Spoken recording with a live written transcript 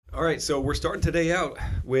All right, so we're starting today out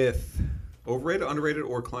with overrated, underrated,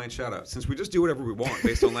 or client shout-out. Since we just do whatever we want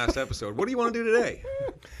based on last episode, what do you want to do today?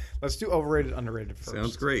 Let's do overrated, underrated first.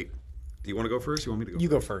 Sounds great. Do you want to go first? You want me to go You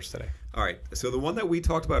first? go first today. All right, so the one that we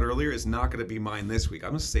talked about earlier is not going to be mine this week.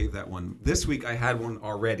 I'm going to save that one. This week I had one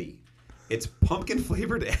already. It's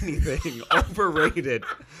pumpkin-flavored anything. Overrated.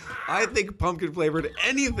 I think pumpkin-flavored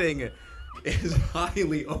anything is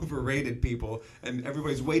highly overrated, people, and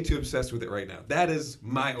everybody's way too obsessed with it right now. That is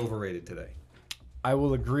my overrated today. I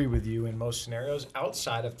will agree with you in most scenarios.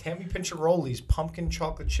 Outside of Tammy Pincheroli's pumpkin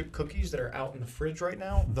chocolate chip cookies that are out in the fridge right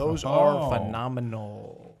now, those are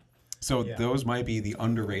phenomenal. So those might be the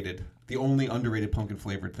only underrated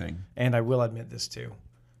pumpkin-flavored thing. And I will admit this too.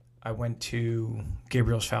 I went to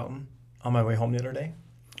Gabriel's Fountain on my way home the other day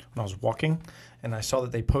when I was walking, and I saw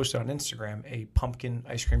that they posted on Instagram a pumpkin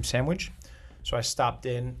ice cream sandwich. So I stopped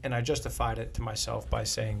in, and I justified it to myself by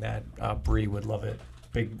saying that Bree would love it.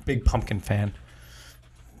 Big pumpkin fan.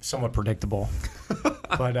 Somewhat predictable,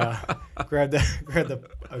 but grabbed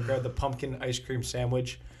the pumpkin ice cream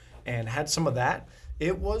sandwich, and had some of that.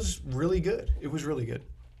 It was really good. It was really good.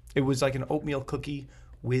 It was like an oatmeal cookie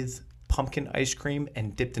with pumpkin ice cream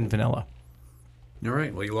and dipped in vanilla. All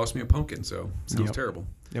right. Well, you lost me a pumpkin, so sounds terrible.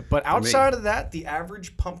 Yep. But outside of that, the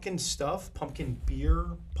average pumpkin stuff, pumpkin beer,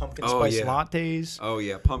 pumpkin spice lattes. Oh,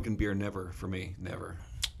 yeah. Pumpkin beer, never for me. Never.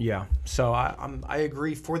 Yeah. So I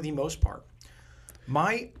agree for the most part.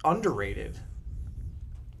 My underrated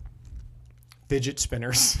fidget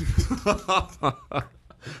spinners. I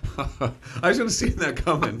was going to see that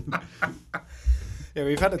coming. Yeah,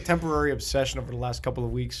 we've had a temporary obsession over the last couple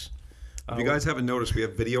of weeks. If you guys haven't noticed, we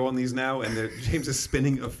have video on these now, and James is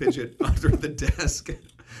spinning a fidget under the desk.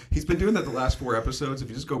 He's been doing that the last 4 episodes. If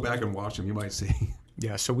you just go back and watch them, you might see.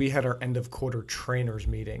 Yeah, so we had our end of quarter trainers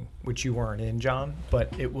meeting, which you weren't in, John,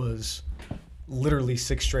 but it was literally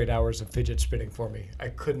 6 straight hours of fidget spinning for me. I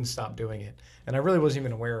couldn't stop doing it. And I really wasn't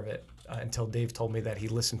even aware of it until Dave told me that he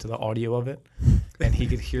listened to the audio of it, and he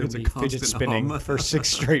could hear me fidget spinning for 6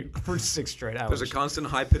 straight hours. There's a constant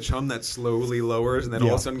high-pitched hum that slowly lowers, and then all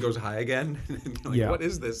of a sudden goes high again. And you're like, what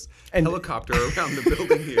is this helicopter around the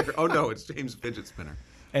building here? Oh, no, it's James' fidget spinner.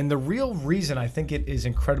 And the real reason I think it is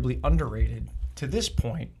incredibly underrated to this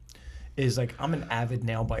point is, like, I'm an avid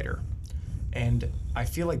nail biter. And I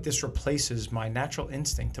feel like this replaces my natural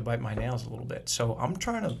instinct to bite my nails a little bit. So I'm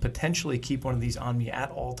trying to potentially keep one of these on me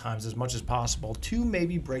at all times as much as possible to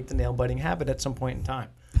maybe break the nail biting habit at some point in time.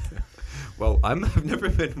 Well, I've never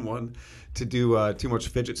been one to do too much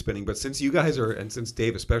fidget spinning, but since you guys are, and since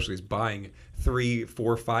Dave especially is buying 3,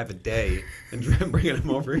 4, 5 a day and bringing them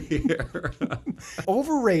over here.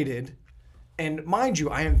 Overrated, and mind you,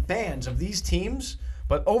 I am fans of these teams,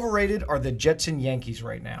 but overrated are the Jets and Yankees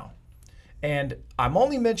right now. And I'm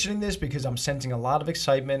only mentioning this because I'm sensing a lot of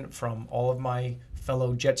excitement from all of my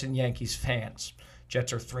fellow Jets and Yankees fans.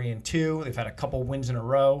 Jets are 3-2. They've had a couple wins in a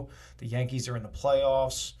row. The Yankees are in the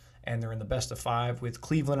playoffs, and they're in the best of 5 with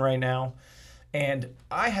Cleveland right now. And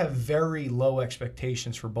I have very low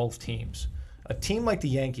expectations for both teams. A team like the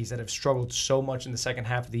Yankees that have struggled so much in the second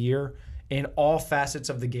half of the year, in all facets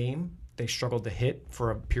of the game, they struggled to hit for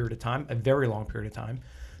a period of time, a very long period of time.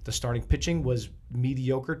 The starting pitching was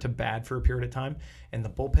mediocre to bad for a period of time, and the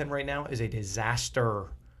bullpen right now is a disaster.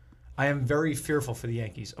 I am very fearful for the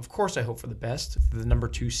Yankees. Of course, I hope for the best. For the number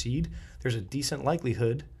 2 seed, there's a decent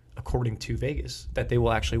likelihood, according to Vegas, that they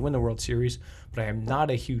will actually win the World Series, but I am not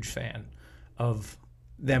a huge fan of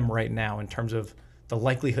them right now in terms of the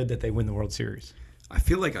likelihood that they win the World Series. I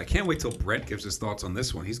feel like I can't wait till Brent gives his thoughts on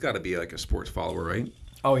this one. He's got to be like a sports follower, right?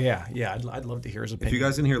 Oh, yeah. I'd love to hear his opinion. If you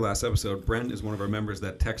guys didn't hear last episode, Brent is one of our members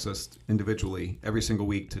that texts us individually every single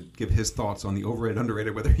week to give his thoughts on the overrated,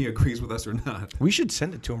 underrated, whether he agrees with us or not. We should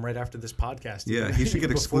send it to him right after this podcast. Yeah, he should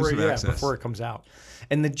get exclusive access. Before it comes out.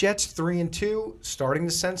 And the Jets 3-2, starting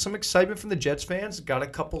to sense some excitement from the Jets fans. Got a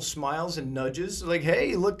couple smiles and nudges. Like,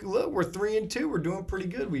 hey, look, we're 3-2. We're doing pretty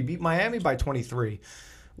good. We beat Miami by 23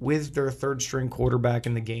 with their third-string quarterback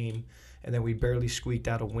in the game. And then we barely squeaked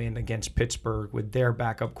out a win against Pittsburgh with their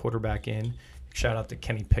backup quarterback in. Shout out to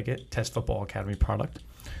Kenny Pickett, Test Football Academy product.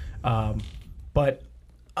 But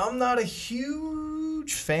I'm not a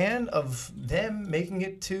huge fan of them making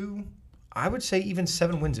it to, I would say, even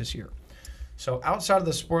 7 wins this year. So outside of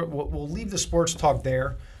the sport, we'll leave the sports talk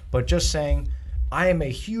there. But just saying, I am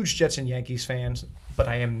a huge Jets and Yankees fan, but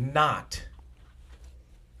I am not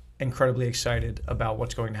incredibly excited about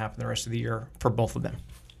what's going to happen the rest of the year for both of them.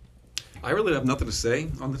 I really have nothing to say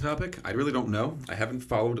on the topic. I really don't know. I haven't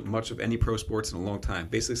followed much of any pro sports in a long time,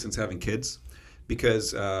 basically since having kids.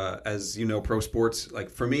 because as you know, pro sports, like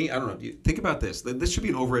for me, I don't know. Think about this. This should be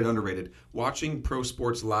an overrated, underrated. Watching pro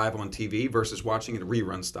sports live on TV versus watching it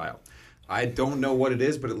rerun style. I don't know what it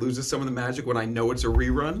is, but it loses some of the magic when I know it's a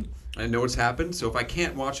rerun. I know it's happened. So if I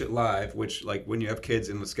can't watch it live, which like when you have kids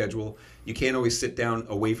in the schedule, you can't always sit down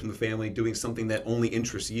away from the family doing something that only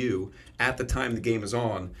interests you at the time the game is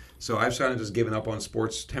on. So I've kind of just given up on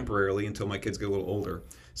sports temporarily until my kids get a little older.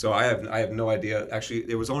 So I have no idea. Actually,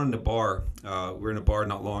 it was on in a bar. We were in a bar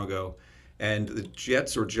not long ago, and the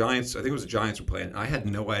Jets or Giants, I think it was the Giants were playing. And I had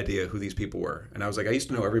no idea who these people were. And I was like, I used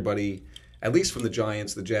to know everybody, at least from the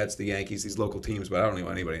Giants, the Jets, the Yankees, these local teams, but I don't know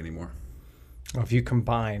anybody anymore. Well, if you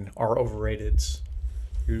combine our overrateds,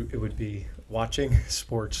 it would be watching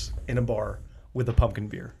sports in a bar with a pumpkin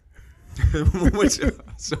beer. Which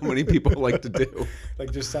so many people like to do.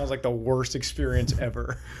 Like, just sounds like the worst experience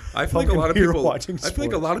ever. I feel like a lot of people. I feel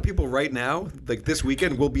like a lot of people right now, like this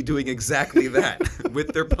weekend, will be doing exactly that with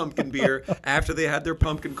their pumpkin beer after they had their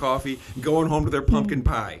pumpkin coffee, going home to their pumpkin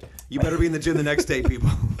pie. You better be in the gym the next day, people.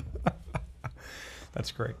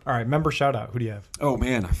 That's great. All right, member shout out. Who do you have? Oh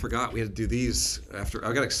man, I forgot we had to do these after.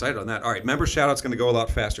 I got excited on that. All right, member shout out's going to go a lot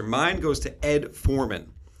faster. Mine goes to Ed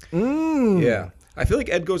Foreman. Yeah. I feel like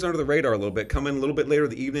Ed goes under the radar a little bit, come in a little bit later in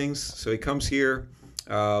the evenings. So he comes here,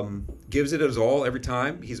 gives it his all every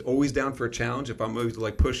time. He's always down for a challenge. If I'm moving to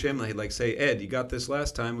like push him, he'd like say, Ed, you got this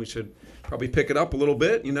last time. We should probably pick it up a little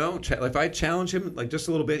bit, you know. If I challenge him like just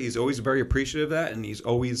a little bit, he's always very appreciative of that. And he's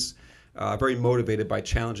always very motivated by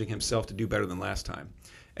challenging himself to do better than last time.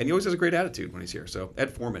 And he always has a great attitude when he's here. So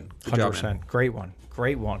Ed Foreman, good 100%. job, man. Great one.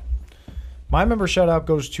 Great one. My member shout out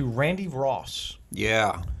goes to Randy Ross.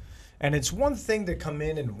 Yeah. And it's one thing to come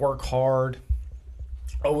in and work hard,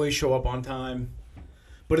 always show up on time.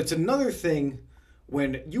 But it's another thing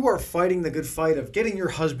when you are fighting the good fight of getting your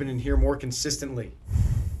husband in here more consistently,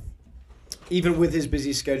 even with his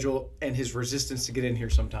busy schedule and his resistance to get in here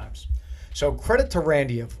sometimes. So credit to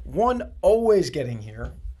Randy of, one, always getting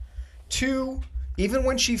here. Two, even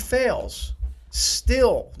when she fails,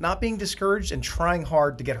 still not being discouraged and trying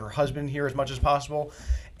hard to get her husband here as much as possible.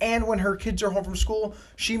 And when her kids are home from school,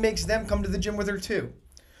 she makes them come to the gym with her too.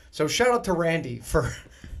 So shout out to Randy for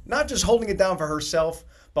not just holding it down for herself,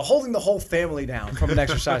 but holding the whole family down from an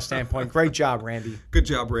exercise standpoint. Great job, Randy. Good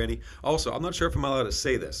job, Randy. Also, I'm not sure if I'm allowed to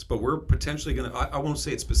say this, but we're potentially going to, I won't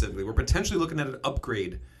say it specifically, we're potentially looking at an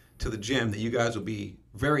upgrade to the gym that you guys will be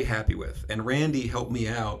very happy with. And Randy helped me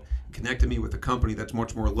out, connected me with a company that's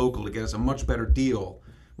much more local to get us a much better deal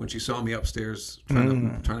when she saw me upstairs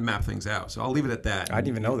trying to map things out. So I'll leave it at that. I didn't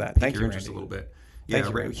even know that. Thank you, interest Randy. A little bit.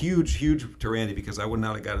 Yeah, huge to Randy, because I would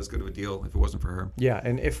not have got as good of a deal if it wasn't for her. Yeah,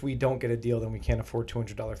 and if we don't get a deal, then we can't afford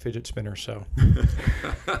 $200 fidget spinners. So,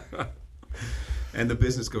 and the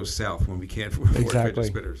business goes south when we can't afford fidget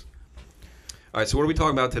spinners. All right, so what are we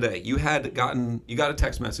talking about today? You got a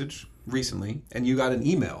text message recently, and you got an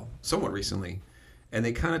email somewhat recently, and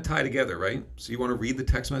they kind of tie together, right? So you want to read the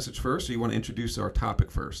text message first, or you want to introduce our topic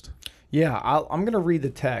first? Yeah, I'm going to read the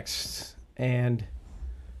text, and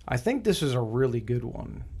I think this is a really good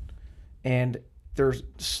one. And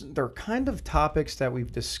they're kind of topics that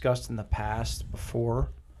we've discussed in the past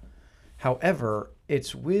before. However,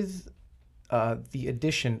 it's with the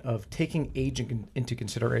addition of taking age into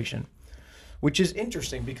consideration, which is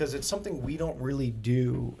interesting because it's something we don't really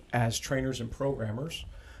do as trainers and programmers.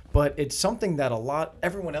 But it's something that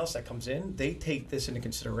everyone else that comes in, they take this into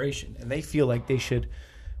consideration, and they feel like they should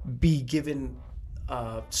be given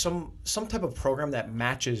some type of program that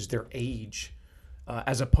matches their age,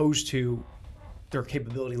 as opposed to their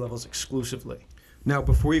capability levels exclusively. Now,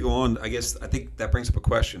 before you go on, I think that brings up a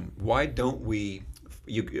question. Why don't we,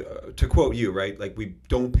 to quote you, right? Like, we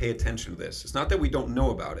don't pay attention to this. It's not that we don't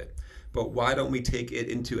know about it, but why don't we take it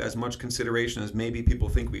into as much consideration as maybe people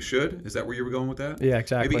think we should? Is that where you were going with that? Yeah,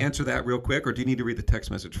 exactly. Maybe answer that real quick, or do you need to read the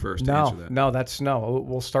text message first to answer that? No,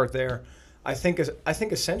 we'll start there. I think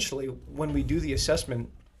essentially when we do the assessment,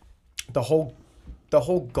 the whole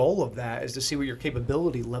goal of that is to see what your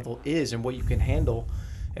capability level is and what you can handle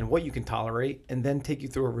and what you can tolerate, and then take you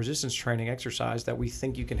through a resistance training exercise that we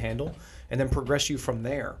think you can handle, and then progress you from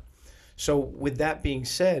there. So with that being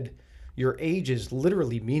said, your age is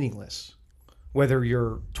literally meaningless. Whether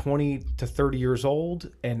you're 20 to 30 years old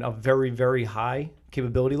and of very, very high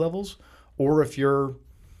capability levels, or if you're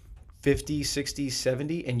 50, 60,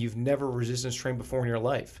 70, and you've never resistance trained before in your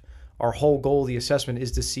life. Our whole goal of the assessment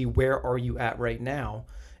is to see where are you at right now,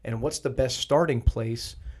 and what's the best starting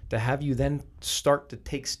place to have you then start to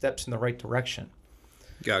take steps in the right direction.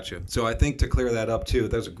 Gotcha. So I think to clear that up too,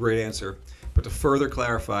 that was a great answer. But to further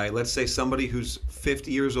clarify, let's say somebody who's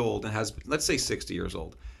 50 years old and has, let's say 60 years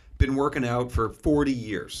old, been working out for 40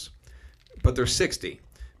 years, but they're 60.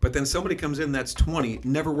 But then somebody comes in that's 20,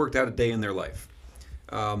 never worked out a day in their life.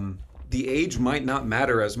 The age might not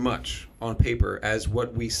matter as much on paper as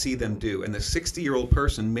what we see them do. And the 60-year-old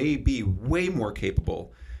person may be way more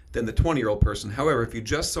capable than the 20-year-old person. However, if you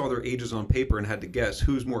just saw their ages on paper and had to guess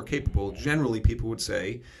who's more capable, generally people would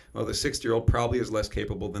say, well, the 60-year-old probably is less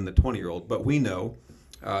capable than the 20-year-old. But we know,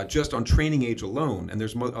 just on training age alone, and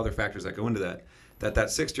there's other factors that go into that, that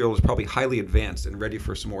 60-year-old is probably highly advanced and ready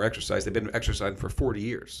for some more exercise. They've been exercising for 40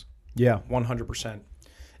 years. Yeah, 100%.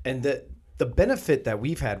 And the benefit that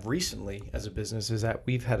we've had recently as a business is that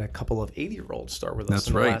we've had a couple of 80-year-olds start with us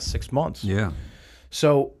in the last 6 months. Yeah.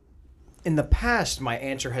 So in the past, my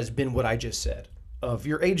answer has been what I just said. Of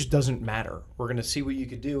your age doesn't matter. We're going to see what you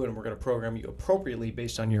could do, and we're going to program you appropriately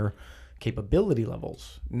based on your capability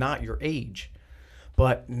levels, not your age.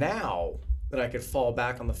 But now that I could fall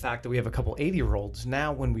back on the fact that we have a couple 80-year-olds,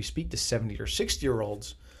 now when we speak to 70 or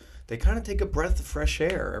 60-year-olds, they kind of take a breath of fresh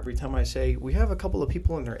air every time I say, we have a couple of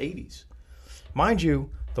people in their 80s. Mind you,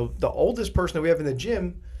 the oldest person that we have in the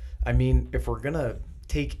gym, I mean, if we're going to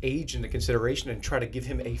take age into consideration and try to give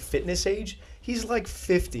him a fitness age, he's like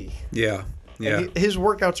 50. Yeah. And his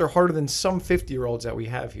workouts are harder than some 50-year-olds that we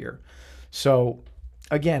have here. So,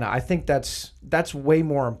 again, I think that's way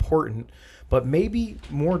more important, but maybe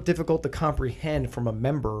more difficult to comprehend from a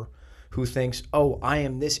member who thinks, oh, I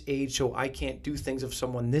am this age, so I can't do things of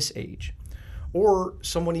someone this age. Or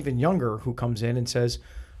someone even younger who comes in and says,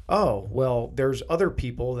 oh, well, there's other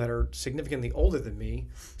people that are significantly older than me,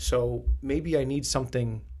 so maybe I need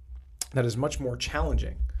something that is much more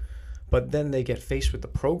challenging. But then they get faced with the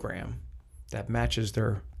program that matches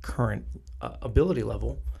their current ability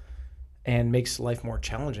level and makes life more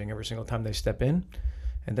challenging every single time they step in.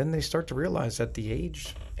 And then they start to realize that the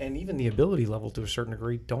age and even the ability level to a certain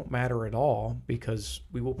degree don't matter at all, because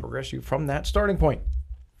we will progress you from that starting point.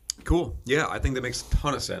 Cool. Yeah, I think that makes a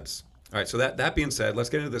ton of sense. All right, so that being said, let's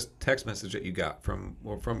get into this text message that you got from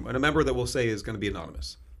a member that we'll say is going to be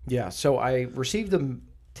anonymous. Yeah, so I received a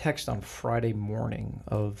text on Friday morning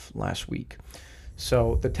of last week.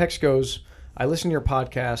 So the text goes, I listen to your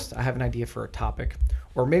podcast, I have an idea for a topic,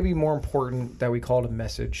 or maybe more important that we call it a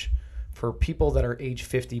message for people that are age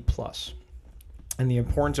 50 plus, and the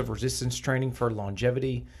importance of resistance training for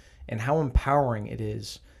longevity and how empowering it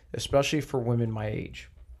is, especially for women my age.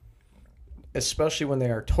 Especially when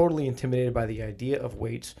they are totally intimidated by the idea of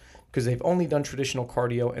weights because they've only done traditional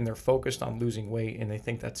cardio and they're focused on losing weight and they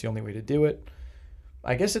think that's the only way to do it.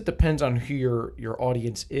 I guess it depends on who your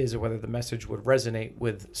audience is or whether the message would resonate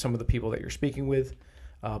with some of the people that you're speaking with.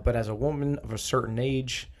 But as a woman of a certain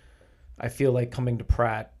age, I feel like coming to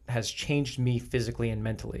Pratt has changed me physically and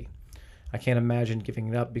mentally. I can't imagine giving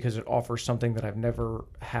it up because it offers something that I've never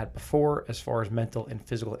had before as far as mental and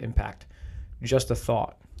physical impact. Just a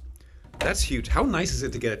thought. That's huge. How nice is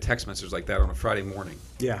it to get a text message like that on a Friday morning?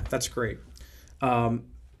 Yeah, that's great.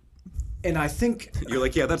 And I think you're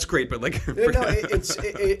like, yeah, that's great, but like,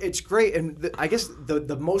 it's great. And I guess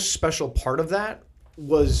the most special part of that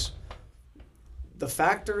was the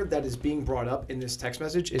factor that is being brought up in this text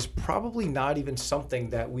message is probably not even something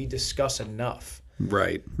that we discuss enough.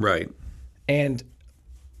 Right. And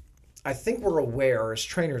I think we're aware as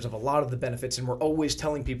trainers of a lot of the benefits, and we're always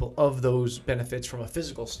telling people of those benefits from a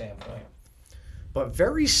physical standpoint. But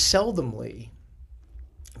very seldomly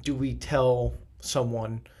do we tell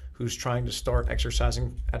someone who's trying to start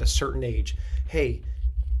exercising at a certain age, hey,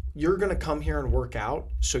 you're going to come here and work out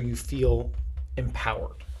so you feel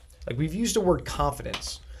empowered. Like, we've used the word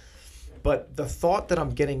confidence, but the thought that I'm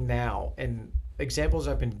getting now and examples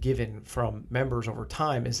I've been given from members over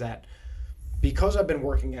time is that because I've been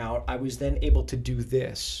working out, I was then able to do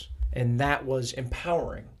this, and that was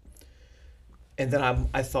empowering. And then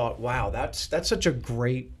I thought, wow, that's such a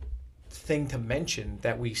great thing to mention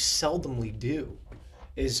that we seldomly do,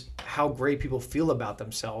 is how great people feel about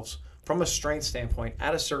themselves from a strength standpoint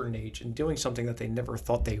at a certain age and doing something that they never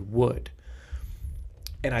thought they would.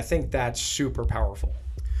 And I think that's super powerful.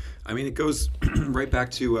 I mean, it goes right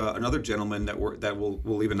back to another gentleman that we'll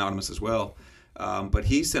leave anonymous as well. But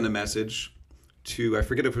he sent a message to, I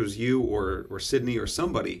forget if it was you or Sydney or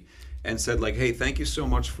somebody, and said like, hey, thank you so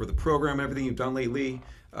much for the program, everything you've done lately.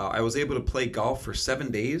 I was able to play golf for 7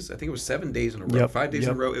 days. I think it was 7 days in a row, 5 days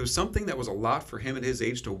in a row. It was something that was a lot for him at his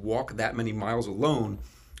age to walk that many miles alone,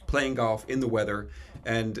 playing golf in the weather.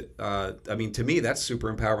 And I mean, to me, that's super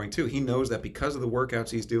empowering too. He knows that because of the workouts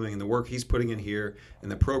he's doing and the work he's putting in here and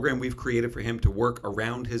the program we've created for him to work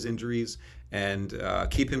around his injuries and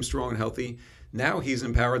keep him strong and healthy, now he's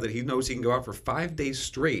empowered that he knows he can go out for 5 days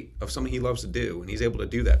straight of something he loves to do, and he's able to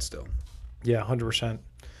do that still. Yeah, 100%.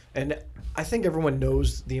 And I think everyone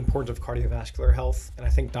knows the importance of cardiovascular health, and I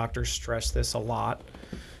think doctors stress this a lot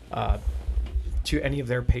to any of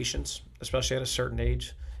their patients, especially at a certain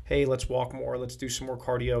age. Hey, let's walk more. Let's do some more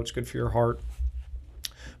cardio. It's good for your heart.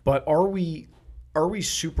 But are we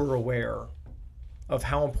super aware of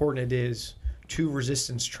how important it is to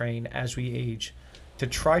resistance train as we age to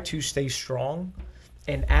try to stay strong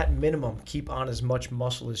and at minimum keep on as much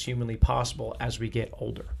muscle as humanly possible as we get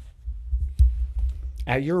older?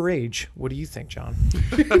 At your age, what do you think, John?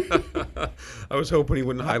 I was hoping he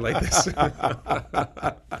wouldn't highlight this.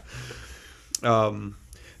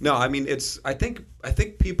 No, I mean, I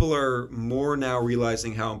think people are more now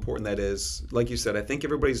realizing how important that is. Like you said, I think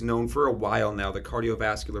everybody's known for a while now the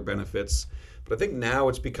cardiovascular benefits, but I think now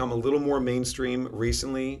it's become a little more mainstream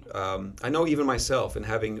recently. I know even myself, in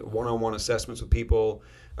having one-on-one assessments with people,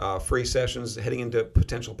 free sessions, heading into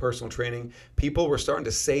potential personal training, people were starting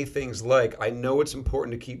to say things like, I know it's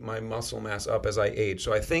important to keep my muscle mass up as I age.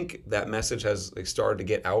 So I think that message has started to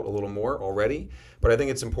get out a little more already, but I think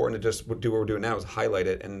it's important to just do what we're doing now is highlight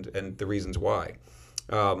it and the reasons why.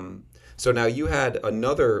 So now you had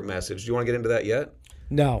another message. Do you want to get into that yet?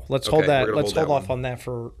 No, let's hold that. Let's hold off on that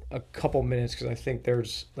for a couple minutes, because I think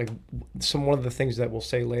there's like one of the things that we'll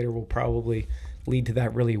say later will probably lead to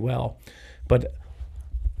that really well. But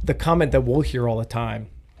the comment that we'll hear all the time,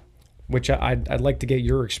 which I'd like to get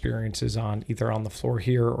your experiences on, either on the floor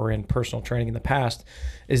here or in personal training in the past,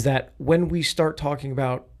 is that when we start talking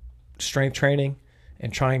about strength training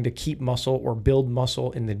and trying to keep muscle or build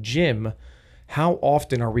muscle in the gym, how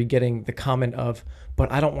often are we getting the comment of,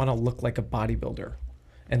 but I don't want to look like a bodybuilder?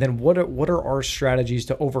 And then what are our strategies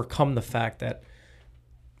to overcome the fact that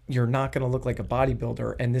you're not going to look like a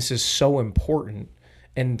bodybuilder, and this is so important?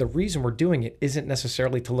 And the reason we're doing it isn't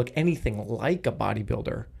necessarily to look anything like a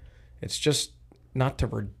bodybuilder. It's just not to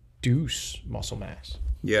reduce muscle mass.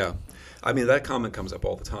 Yeah. I mean, that comment comes up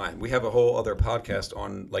all the time. We have a whole other podcast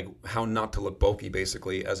on like how not to look bulky,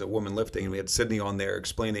 basically, as a woman lifting. And we had Sydney on there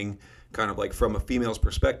explaining kind of like from a female's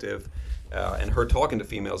perspective, and her talking to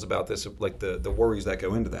females about this, like the worries that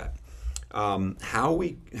go into that. How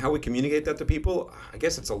we communicate that to people, I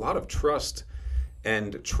guess it's a lot of trust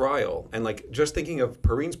and trial. And like just thinking of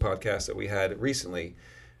Perrine's podcast that we had recently,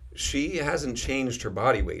 she hasn't changed her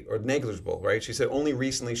body weight, or negligible, right? She said only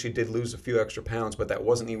recently she did lose a few extra pounds, but that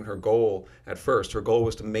wasn't even her goal at first. Her goal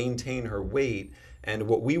was to maintain her weight and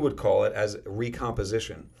what we would call it as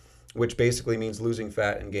recomposition, which basically means losing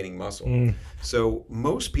fat and gaining muscle. So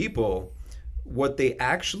most people, what they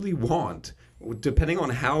actually want, depending on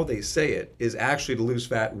how they say it, is actually to lose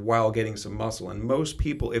fat while getting some muscle. And most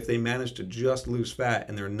people, if they manage to just lose fat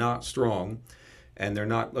and they're not strong, and they're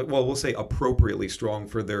not, well, we'll say appropriately strong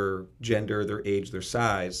for their gender, their age, their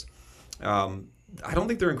size, I don't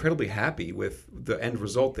think they're incredibly happy with the end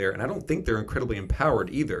result there. And I don't think they're incredibly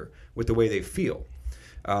empowered either with the way they feel.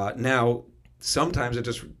 Now, sometimes it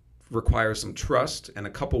just requires some trust and a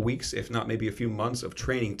couple weeks, if not maybe a few months of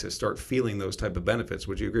training to start feeling those type of benefits.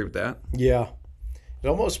 Would you agree with that? Yeah. It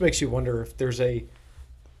almost makes you wonder if there's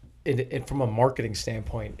from a marketing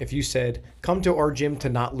standpoint, if you said, come to our gym to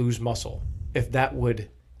not lose muscle, if that would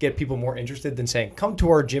get people more interested than saying, come to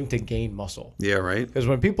our gym to gain muscle. Yeah, right. Because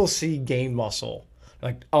when people see gain muscle,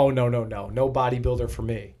 like, oh, no bodybuilder for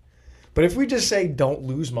me. But if we just say don't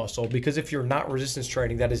lose muscle, because if you're not resistance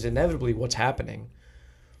training, that is inevitably what's happening.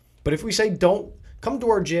 But if we say don't come to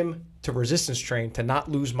our gym to resistance train, to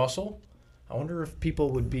not lose muscle, I wonder if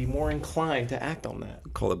people would be more inclined to act on that.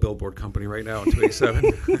 Call a billboard company right now in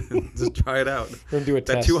 287. Just try it out. We're going to do a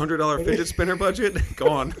test. That $200 fidget spinner budget, go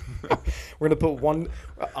on. We're going to put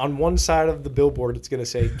one side of the billboard, it's going to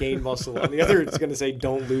say gain muscle. On the other, it's going to say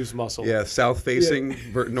don't lose muscle. Yeah, south facing,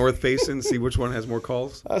 north facing, see which one has more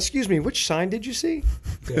calls. Excuse me, which sign did you see?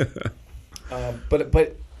 Yeah.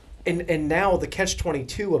 And now the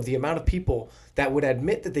catch-22 of the amount of people that would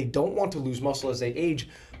admit that they don't want to lose muscle as they age,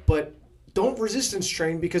 but don't resistance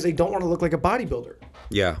train because they don't want to look like a bodybuilder.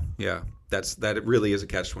 Yeah. It really is a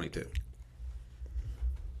catch-22.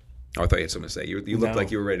 Oh, I thought you had something to say. You looked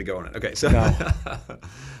like you were ready to go on it. Okay, so no.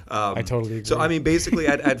 I totally agree. So I mean, basically,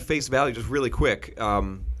 at face value, just really quick,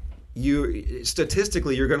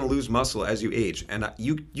 statistically you're going to lose muscle as you age, and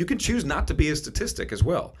you can choose not to be a statistic as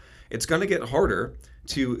well. It's going to get harder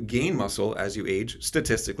to gain muscle as you age,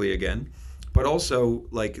 statistically again, but also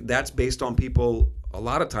like that's based on people a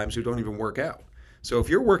lot of times who don't even work out. So if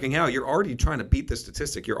you're working out, you're already trying to beat the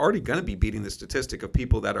statistic. You're already going to be beating the statistic of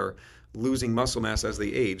people that are losing muscle mass as they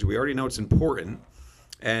age. We already know it's important,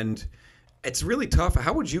 and it's really tough.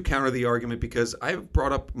 How would you counter the argument? Because I've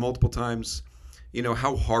brought up multiple times,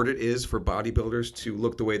 how hard it is for bodybuilders to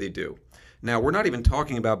look the way they do. Now, we're not even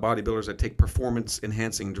talking about bodybuilders that take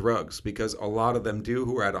performance-enhancing drugs, because a lot of them do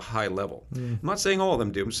who are at a high level. I'm not saying all of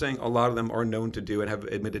them do. I'm saying a lot of them are known to do and have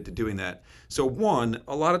admitted to doing that. So one,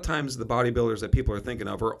 a lot of times the bodybuilders that people are thinking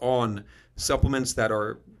of are on supplements that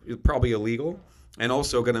are probably illegal and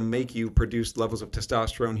also going to make you produce levels of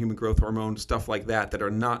testosterone, human growth hormone, stuff like that are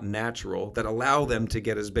not natural, that allow them to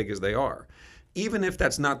get as big as they are. Even if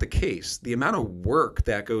that's not the case, the amount of work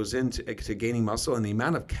that goes into gaining muscle and the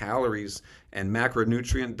amount of calories and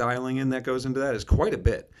macronutrient dialing in that goes into that is quite a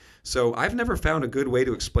bit. So I've never found a good way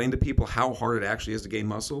to explain to people how hard it actually is to gain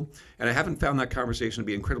muscle. And I haven't found that conversation to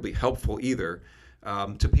be incredibly helpful either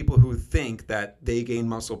to people who think that they gain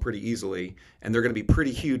muscle pretty easily and they're going to be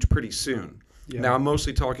pretty huge pretty soon. Yeah. Now, I'm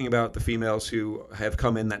mostly talking about the females who have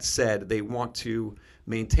come in that said they want to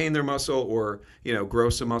maintain their muscle or, grow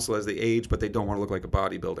some muscle as they age, but they don't want to look like a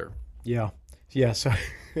bodybuilder. Yeah. So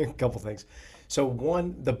a couple things. So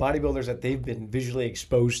one, the bodybuilders that they've been visually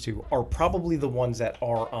exposed to are probably the ones that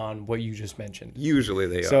are on what you just mentioned. Usually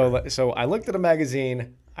they are. So I looked at a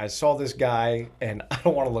magazine, I saw this guy, and I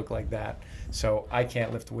don't want to look like that. So I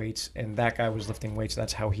can't lift weights, and that guy was lifting weights.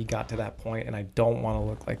 That's how he got to that point, and I don't want to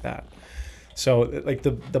look like that. So like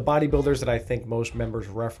the bodybuilders that I think most members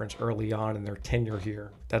reference early on in their tenure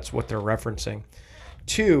here, that's what they're referencing.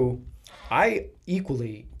 Two, I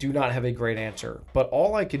equally do not have a great answer, but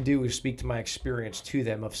all I can do is speak to my experience to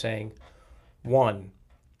them of saying, one,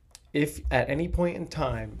 if at any point in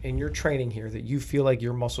time in your training here that you feel like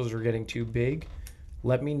your muscles are getting too big,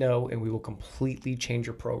 let me know and we will completely change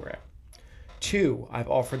your program. Two, I've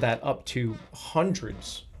offered that up to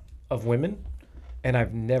hundreds of women, and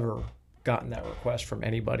I've never gotten that request from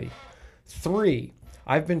anybody. Three,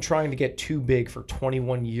 I've been trying to get too big for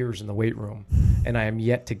 21 years in the weight room, and I am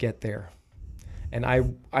yet to get there. And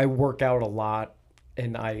I work out a lot,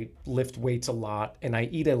 and I lift weights a lot, and I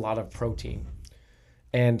eat a lot of protein.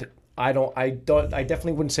 And I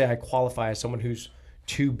definitely wouldn't say I qualify as someone who's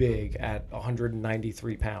too big at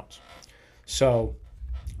 193 pounds. So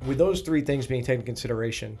with those three things being taken into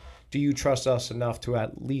consideration, do you trust us enough to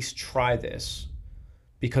at least try this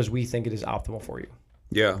because we think it is optimal for you?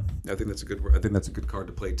 Yeah, I think that's a good card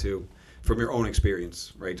to play too, from your own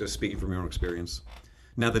experience, right? Just speaking from your own experience.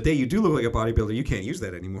 Now, the day you do look like a bodybuilder, you can't use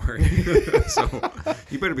that anymore. So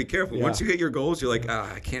you better be careful. Yeah. Once you hit your goals, you're like,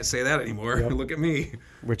 I can't say that anymore. Yep. Look at me.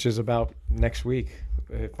 Which is about next week,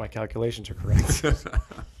 if my calculations are correct.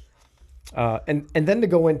 And then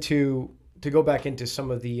to go back into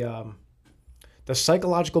some of the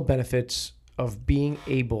psychological benefits of being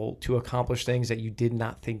able to accomplish things that you did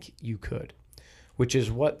not think you could, which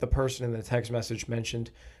is what the person in the text message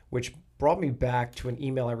mentioned, which brought me back to an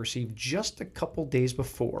email I received just a couple days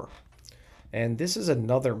before. And this is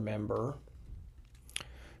another member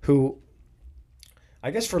who,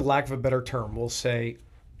 I guess for lack of a better term, will say,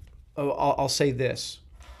 I'll say this.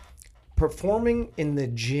 Performing in the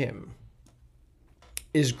gym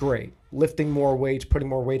is great. Lifting more weights, putting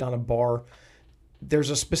more weight on a bar.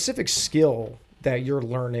 There's a specific skill that you're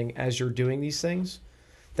learning as you're doing these things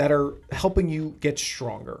that are helping you get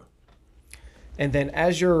stronger. And then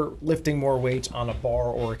as you're lifting more weights on a bar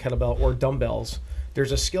or a kettlebell or dumbbells,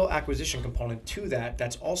 there's a skill acquisition component to that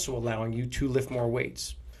that's also allowing you to lift more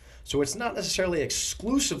weights. So it's not necessarily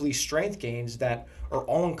exclusively strength gains that are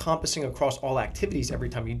all-encompassing across all activities every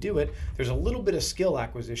time you do it. There's a little bit of skill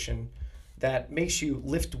acquisition that makes you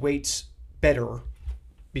lift weights better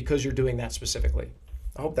because you're doing that specifically.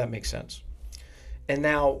 I hope that makes sense. And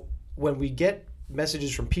now when we get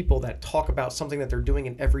messages from people that talk about something that they're doing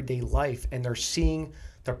in everyday life and they're seeing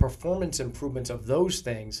the performance improvements of those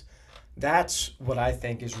things, that's what I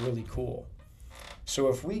think is really cool. So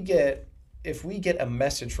if we get a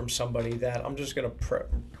message from somebody that, I'm just going to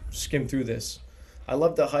skim through this. I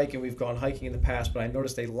love to hike and we've gone hiking in the past, but I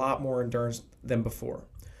noticed a lot more endurance than before.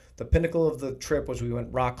 The pinnacle of the trip was we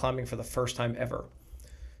went rock climbing for the first time ever.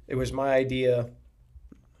 It was my idea.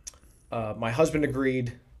 My husband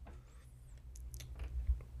agreed.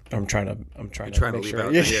 I'm trying to leave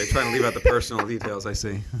out the personal details. I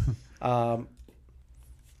see. I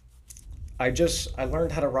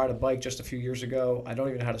learned how to ride a bike just a few years ago. I don't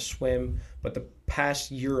even know how to swim, but the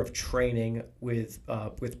past year of training with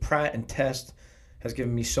Pratt and Test has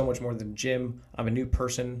given me so much more than gym. I'm a new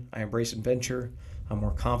person. I embrace adventure. I'm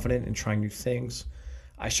more confident in trying new things.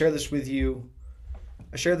 I share this with you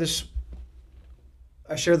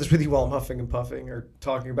while I'm huffing and puffing or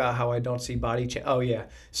talking about how I don't see body change. Oh yeah.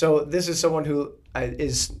 So this is someone who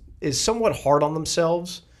is somewhat hard on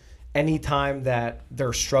themselves anytime that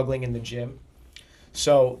they're struggling in the gym.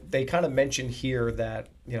 So they kind of mention here that,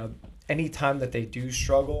 anytime that they do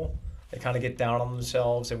struggle, They kind of get down on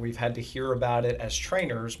themselves, and we've had to hear about it as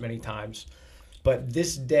trainers many times. But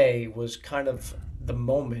this day was kind of the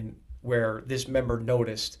moment where this member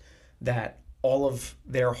noticed that all of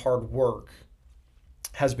their hard work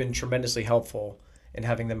has been tremendously helpful in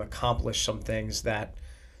having them accomplish some things that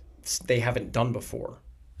they haven't done before,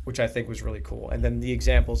 which I think was really cool. And then the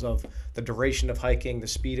examples of the duration of hiking, the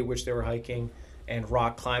speed at which they were hiking, and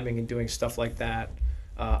rock climbing and doing stuff like that,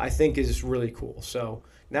 I think is really cool. So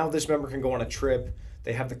now this member can go on a trip.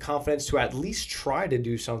 They have the confidence to at least try to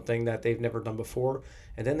do something that they've never done before,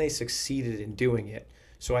 and then they succeeded in doing it.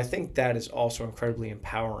 So I think that is also incredibly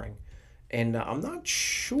empowering. And I'm not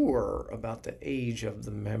sure about the age of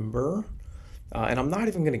the member, and I'm not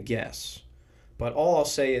even going to guess. But all I'll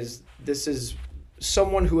say is this is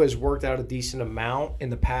someone who has worked out a decent amount in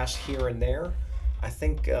the past here and there, I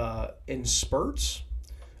think in spurts,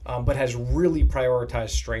 but has really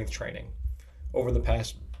prioritized strength training over the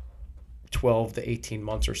past 12 to 18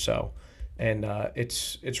 months or so. And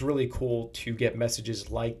it's really cool to get messages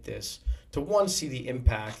like this, to one, see the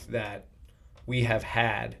impact that we have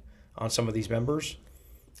had on some of these members,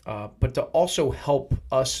 but to also help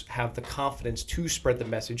us have the confidence to spread the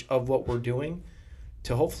message of what we're doing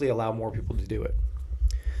to hopefully allow more people to do it.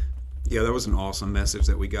 Yeah, that was an awesome message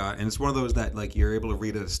that we got. And it's one of those that like you're able to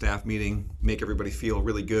read at a staff meeting, make everybody feel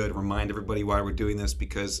really good, remind everybody why we're doing this,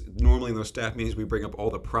 because normally in those staff meetings we bring up all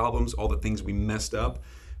the problems, all the things we messed up,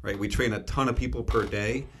 right? We train a ton of people per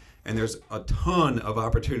day, and there's a ton of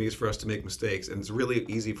opportunities for us to make mistakes. And it's really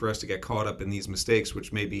easy for us to get caught up in these mistakes,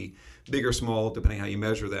 which may be big or small, depending how you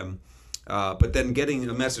measure them. But then getting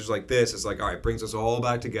a message like this is like, all right, brings us all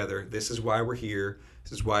back together. This is why we're here.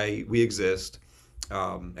 This is why we exist.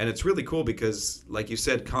 And it's really cool because, like you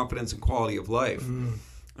said, confidence and quality of life.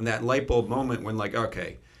 And that light bulb moment when, like,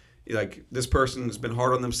 okay, like this person has been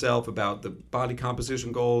hard on themselves about the body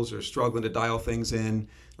composition goals or struggling to dial things in.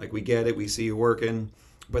 Like, we get it. We see you working.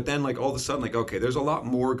 But then, like, all of a sudden, like, okay, there's a lot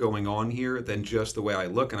more going on here than just the way I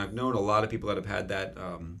look. And I've known a lot of people that have had that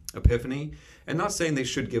epiphany. And not saying they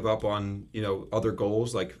should give up on, other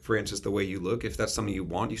goals, like, for instance, the way you look. If that's something you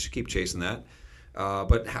want, you should keep chasing that.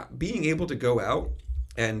 But being able to go out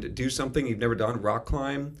and do something you've never done, rock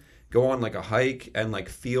climb, go on like a hike, and like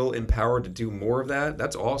feel empowered to do more of that,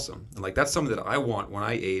 that's awesome. And like that's something that I want when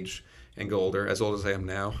I age and go older, as old as I am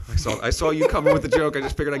now. I saw you coming with the joke. I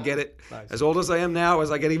just figured I'd get it. Nice. As old as I am now,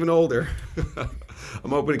 as I get even older, I'm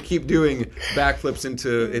hoping to keep doing backflips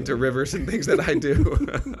into rivers and things that I do.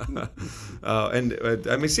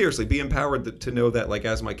 I mean, seriously, be empowered to know that, like,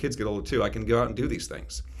 as my kids get older too, I can go out and do these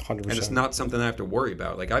things. 100%. And it's not something I have to worry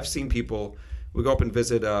about. Like, I've seen people. We go up and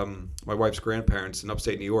visit my wife's grandparents in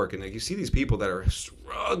upstate New York, and like, you see these people that are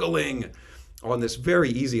struggling on this very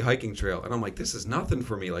easy hiking trail, and I'm like, this is nothing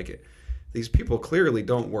for me. Like, these people clearly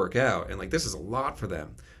don't work out, and like this is a lot for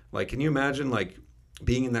them. Like, can you imagine like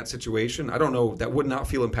being in that situation? I don't know. That would not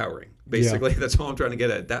feel empowering. Basically, That's all I'm trying to get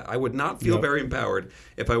at. That I would not feel very empowered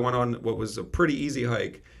if I went on what was a pretty easy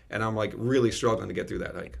hike, and I'm like really struggling to get through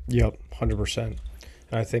that hike. Yep, 100%. And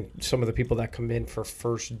I think some of the people that come in for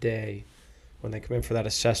first day, when they come in for that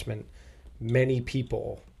assessment, many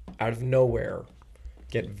people out of nowhere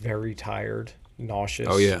get very tired,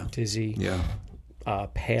 nauseous, dizzy,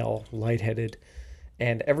 pale, lightheaded.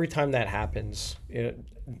 And every time that happens,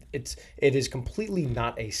 it is completely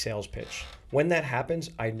not a sales pitch. When that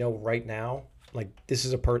happens, I know right now, like, this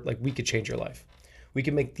is like, we could change your life. We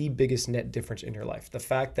can make the biggest net difference in your life. The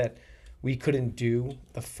fact that we couldn't do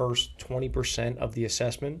the first 20% of the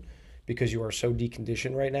assessment because you are so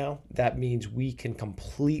deconditioned right now, that means we can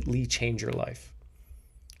completely change your life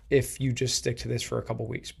if you just stick to this for a couple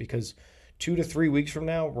weeks. Because 2 to 3 weeks from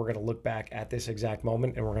now, we're going to look back at this exact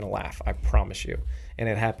moment and we're going to laugh. I promise you. And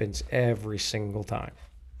it happens every single time.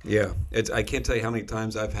 Yeah. I can't tell you how many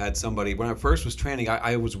times I've had somebody, when I first was training,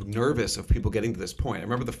 I was nervous of people getting to this point. I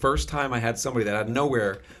remember the first time I had somebody that out of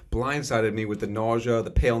nowhere blindsided me with the nausea, the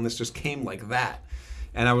paleness just came like that.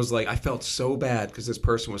 And I was like, I felt so bad because this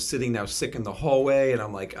person was sitting now sick in the hallway, and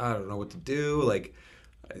I'm like, I don't know what to do. Like,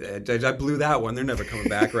 I blew that one. They're never coming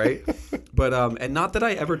back, right? But and not that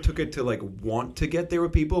I ever took it to like want to get there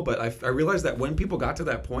with people, but I realized that when people got to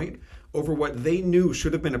that point, over what they knew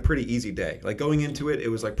should have been a pretty easy day. Like, going into it, it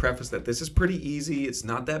was like preface that this is pretty easy. It's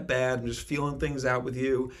not that bad. I'm just feeling things out with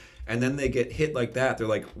you. And then they get hit like that. They're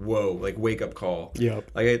like, whoa, like wake up call.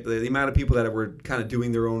 Yep. Like the amount of people that were kind of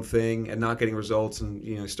doing their own thing and not getting results,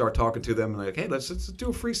 and start talking to them and like, hey, let's do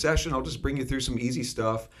a free session. I'll just bring you through some easy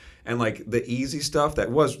stuff. And like the easy stuff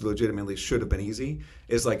that was legitimately should have been easy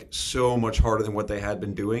is like so much harder than what they had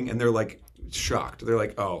been doing. And they're like shocked. They're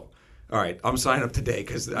like, oh, All right, I'm signing up today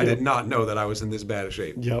because I did not know that I was in this bad a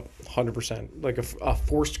shape. Yep, 100%. Like a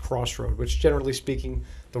forced crossroad, which generally speaking,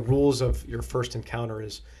 the rules of your first encounter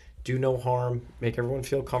is do no harm, make everyone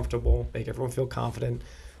feel comfortable, make everyone feel confident.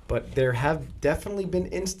 But there have definitely been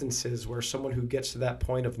instances where someone who gets to that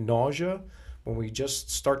point of nausea when we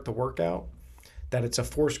just start the workout, that it's a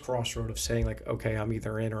forced crossroad of saying like, okay, I'm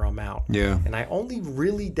either in or I'm out. Yeah. And I only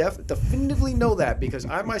really definitively know that because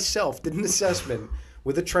I myself did an assessment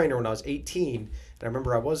with a trainer when I was 18. And I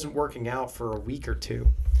remember I wasn't working out for a week or two.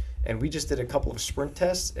 And we just did a couple of sprint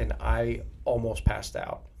tests and I almost passed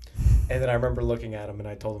out. And then I remember looking at him and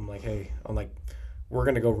I told him like, hey, we're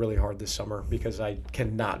going to go really hard this summer because I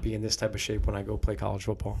cannot be in this type of shape when I go play college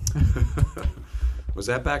football. Was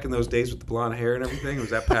that back in those days with the blonde hair and everything? Or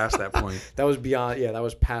was that past that point? That was that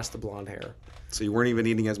was past the blonde hair. So you weren't even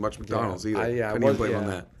eating as much McDonald's either. I couldn't even blame on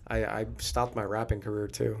that. I stopped my rapping career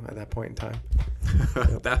too at that point in time.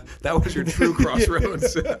 that was your true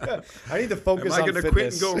crossroads. I need to focus on Am I going to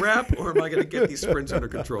quit and go rap, or am I going to get these sprints under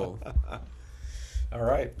control? All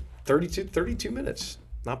right. 32 minutes.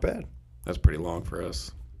 Not bad. That's pretty long for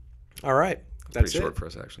us. All right. That's pretty short for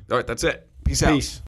us, actually. All right, that's it. Peace out.